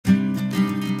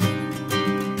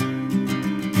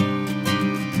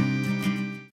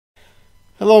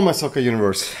Hello, my soccer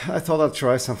universe. I thought I'd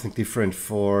try something different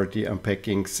for the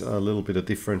unpackings, a little bit of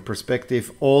different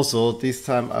perspective. Also, this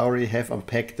time I already have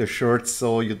unpacked the shirts,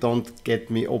 so you don't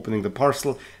get me opening the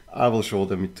parcel. I will show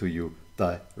them to you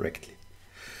directly.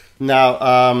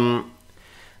 Now,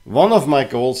 one of my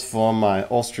goals for my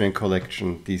Austrian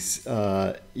collection this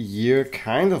year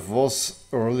kind of was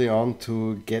early on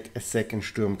to get a second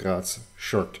Sturm Graz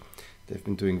shirt. They've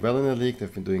been doing well in the league,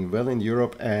 they've been doing well in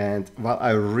Europe, and well, I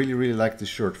really like this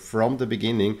shirt from the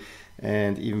beginning,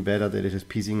 and even better that it has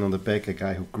piecing on the back, a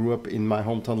guy who grew up in my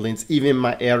hometown Linz, even in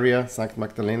my area, St.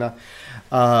 Magdalena.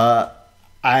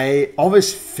 I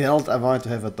always felt I wanted to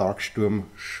have a dark Sturm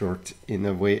shirt in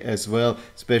a way as well,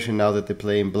 especially now that they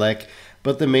play in black.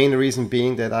 But the main reason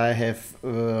being that I have,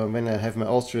 when I have my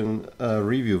Austrian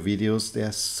review videos, there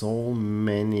are so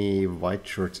many white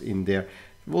shirts in there.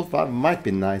 Well, it might be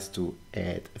nice to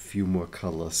add a few more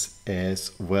colors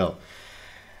as well.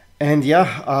 And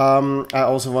yeah, I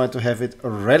also wanted to have it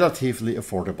relatively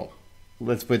affordable.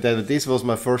 Let's put that, this was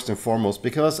my first and foremost,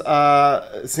 because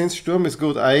since Sturm is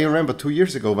good, I remember 2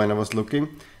 years ago when I was looking,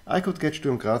 I could get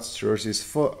Sturm Graz jerseys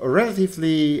for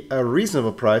relatively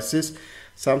reasonable prices,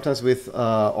 sometimes with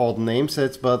odd name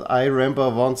sets, but I remember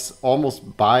once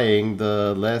almost buying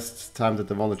the last time that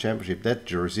they won the championship, that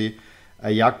jersey, a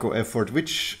Jaco effort,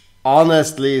 which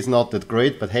honestly is not that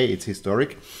great, but hey, it's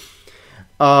historic.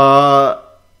 But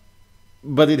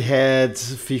it had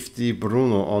 50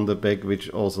 Bruno on the back, which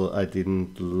also I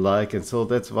didn't like, and so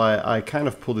that's why I kind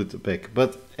of put it back.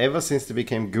 But ever since they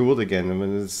became good again, I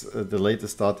mean, it's the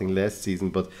latest starting last season,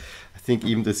 but I think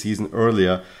even the season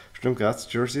earlier, Sturm Graz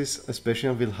jerseys, especially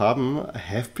on Willhaben,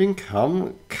 have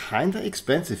become kind of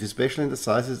expensive, especially in the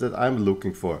sizes that I'm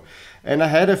looking for. And I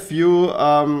had a few,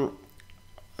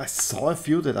 I saw a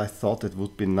few that I thought that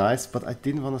would be nice, but I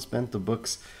didn't want to spend the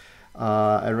bucks.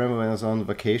 I remember when I was on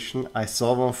vacation, I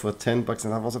saw one for 10 bucks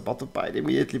and I was about to buy it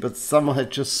immediately, but someone had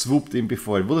just swooped in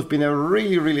before. It would have been a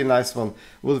really nice one.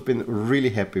 Would have been really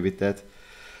happy with that.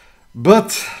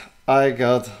 But I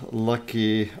got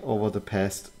lucky over the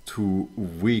past 2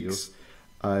 weeks.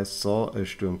 I saw a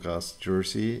Sturm Graz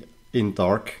jersey in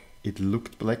dark. It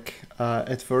looked black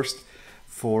at first,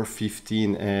 for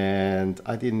 15, and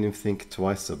I didn't even think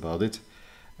twice about it,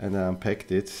 and I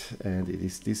unpacked it, and it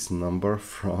is this number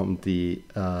from the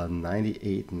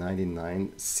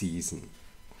 98-99 season.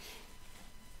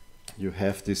 You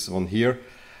have this one here.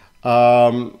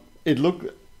 It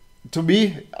looked, to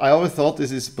me, I always thought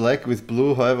this is black with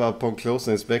blue. However, upon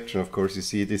closer inspection, of course, you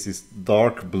see this is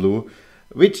dark blue,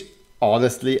 which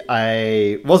honestly,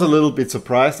 I was a little bit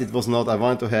surprised. It was not, I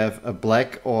wanted to have a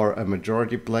black or a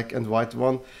majority black and white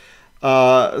one.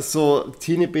 So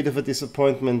teeny bit of a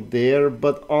disappointment there.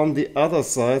 But on the other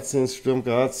side, since Sturm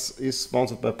Graz is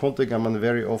sponsored by Pontigam and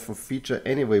very often feature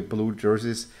anyway blue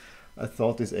jerseys, I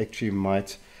thought this actually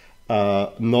might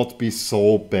not be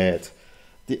so bad.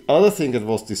 The other thing that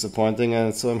was disappointing,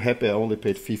 and so I'm happy I only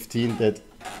paid 15, that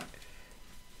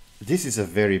this is a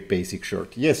very basic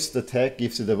shirt. Yes, the tag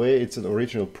gives it away. It's an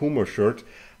original Puma shirt,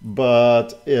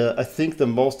 but I think the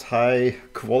most high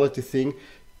quality thing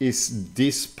is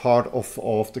this part of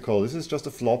the collar. This is just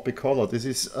a floppy collar. This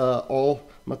is all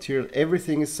material.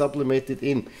 Everything is sublimated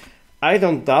in. I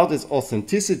don't doubt its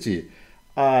authenticity.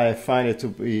 I find it to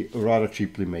be rather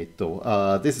cheaply made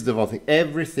though. This is the one thing.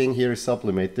 Everything here is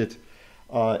sublimated.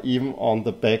 Even on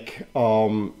the back.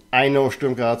 I know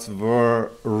Sturm Graz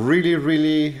were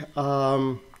really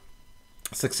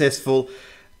successful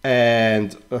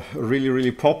and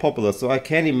really popular, so I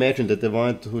can imagine that they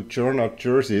wanted to churn out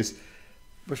jerseys,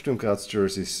 but Sturm Graz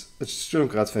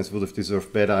fans would have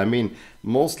deserved better. I mean,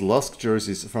 most Lusk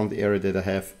jerseys from the area that I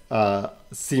have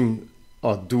seem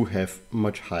or do have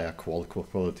much higher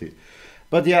quality.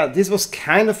 But yeah, this was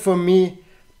kind of for me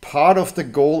part of the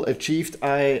goal achieved.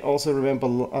 I also remember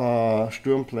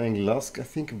Sturm playing Lusk, I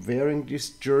think, wearing this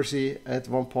jersey at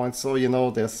one point. So, you know,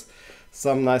 there's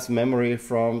some nice memory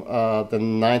from the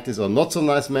 90s, or not so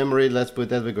nice memory, let's put it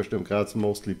that way, because Sturm Graz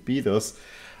mostly beat us.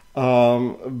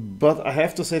 But I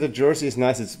have to say the jersey is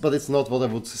nice, but it's not what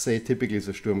I would say typically is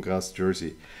a Sturm Graz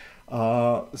jersey.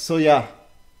 So yeah,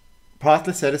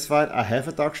 partly satisfied. I have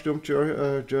a dark Sturm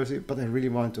jersey, but I really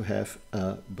want to have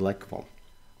a black one.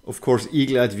 Of course,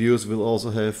 eagle-eyed viewers will also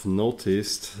have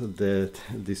noticed that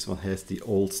this one has the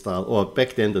old style, or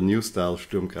back then the new style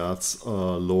Sturm Graz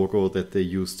logo that they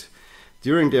used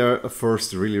during their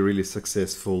first really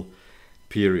successful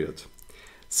period.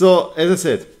 So, as I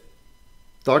said,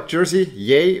 dark jersey,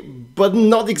 yay, but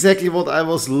not exactly what I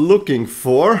was looking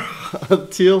for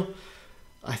until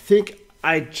I think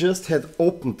I just had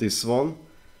opened this one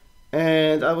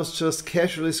And I was just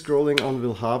casually scrolling on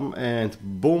Willhaben and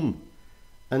boom,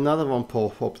 another one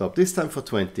popped up, this time for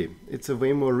 20. It's a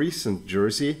way more recent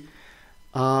jersey,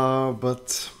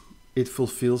 but it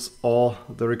fulfills all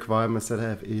the requirements that I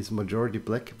have. It is majority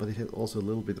black, but it has also a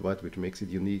little bit white, which makes it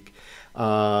unique.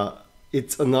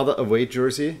 It's another away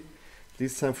jersey,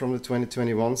 this time from the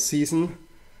 2021 season.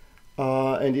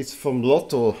 And it's from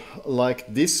Lotto,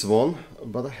 like this one,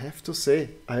 but I have to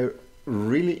say, I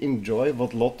really enjoy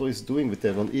what Lotto is doing with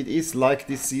that one. It is like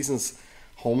this season's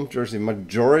home jersey,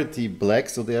 majority black,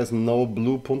 so there's no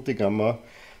blue Puntigamma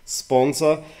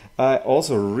sponsor. I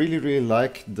also really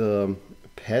like the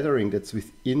patterning that's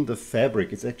within the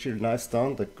fabric. It's actually nice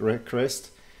done. The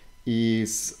crest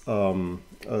is a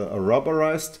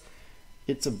rubberized.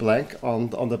 It's a blank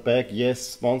on the back. Yes,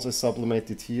 sponsor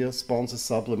sublimated here, sponsor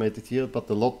sublimated here, but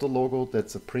the Lotto logo,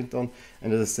 that's a print on.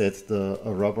 And as I said, the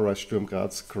rubberized Sturm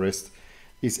Graz crest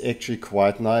is actually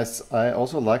quite nice. I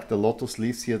also like the Lotto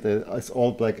sleeves here, that is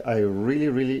all black. I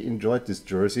really enjoyed this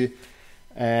jersey.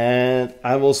 And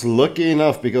I was lucky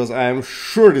enough, because I'm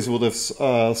sure this would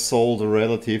have sold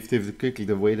relatively quickly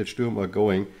the way that Sturm are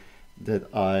going,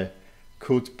 that I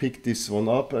could pick this one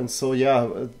up. And so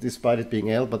yeah, despite it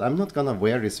being L, but I'm not gonna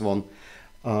wear this one,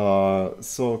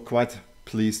 so quite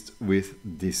pleased with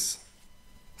this.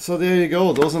 So there you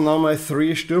go, those are now my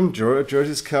 3 Sturm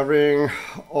jerseys covering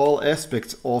all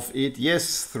aspects of it.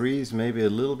 Yes, 3 is maybe a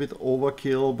little bit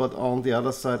overkill, but on the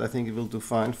other side I think it will do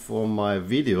fine for my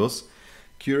videos.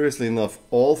 Curiously enough,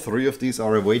 all 3 of these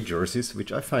are away jerseys,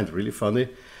 which I find really funny.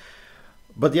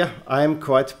 But yeah, I'm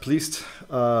quite pleased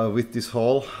with this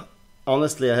haul.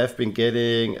 Honestly, I have been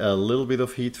getting a little bit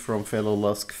of heat from fellow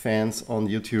Lusk fans on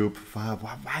YouTube.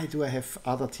 Why do I have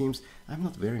other teams? I'm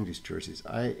not wearing these jerseys.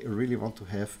 I really want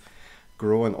to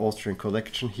grow an Austrian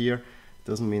collection here.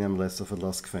 Doesn't mean I'm less of a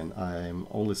Lusk fan. I'm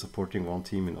only supporting one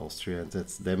team in Austria, and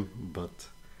that's them. But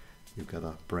you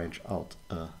gotta branch out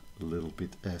a little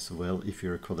bit as well if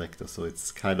you're a collector. So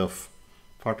it's kind of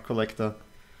part collector,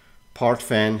 part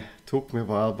fan. Took me a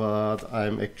while, but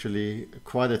I'm actually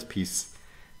quite at peace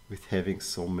with having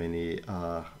so many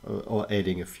or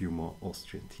adding a few more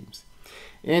Austrian teams.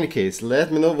 In any case,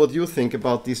 let me know what you think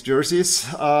about these jerseys.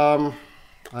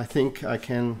 I think I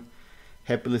can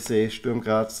happily say Sturm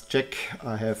Graz, check.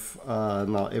 I have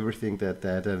now everything that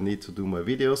I need to do my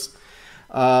videos.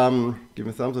 Give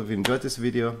me a thumbs up if you enjoyed this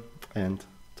video, and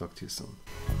talk to you soon.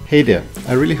 Hey there,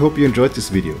 I really hope you enjoyed this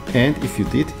video, and if you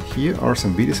did, here are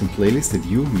some videos and playlists that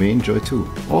you may enjoy too.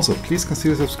 Also, please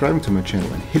consider subscribing to my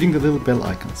channel and hitting the little bell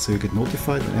icon so you get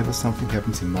notified whenever something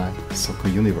happens in my soccer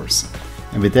universe.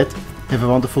 And with that, have a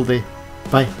wonderful day.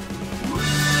 Bye!